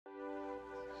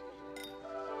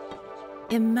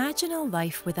Imagine a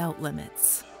life without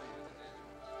limits.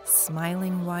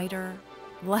 Smiling wider,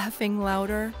 laughing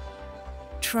louder,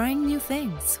 trying new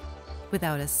things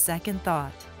without a second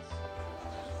thought.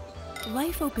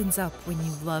 Life opens up when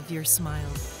you love your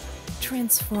smile.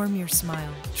 Transform your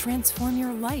smile, transform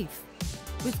your life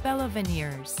with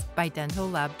BellaVeneers by Dental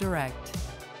Lab Direct.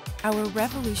 Our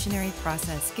revolutionary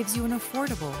process gives you an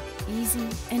affordable, easy,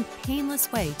 and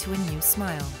painless way to a new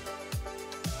smile.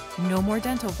 No more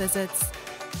dental visits.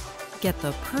 Get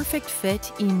the perfect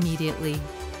fit immediately,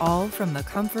 all from the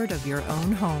comfort of your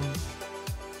own home.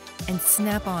 And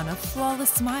snap on a flawless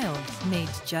smile made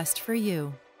just for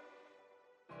you.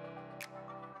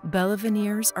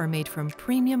 BellaVeneers are made from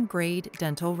premium-grade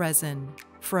dental resin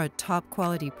for a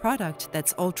top-quality product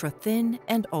that's ultra-thin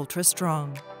and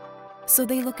ultra-strong. So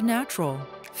they look natural,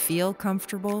 feel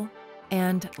comfortable,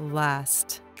 and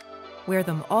last. Wear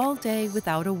them all day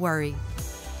without a worry.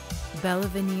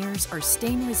 BellaVeneers are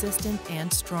stain-resistant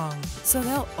and strong, so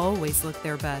they'll always look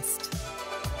their best.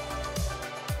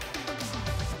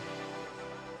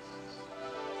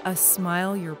 A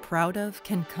smile you're proud of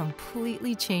can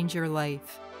completely change your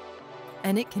life.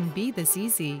 And it can be this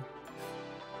easy.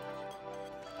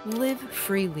 Live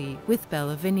freely with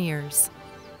BellaVeneers.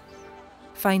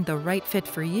 Find the right fit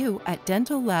for you at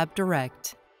Dental Lab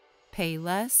Direct. Pay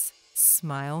less,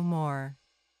 smile more.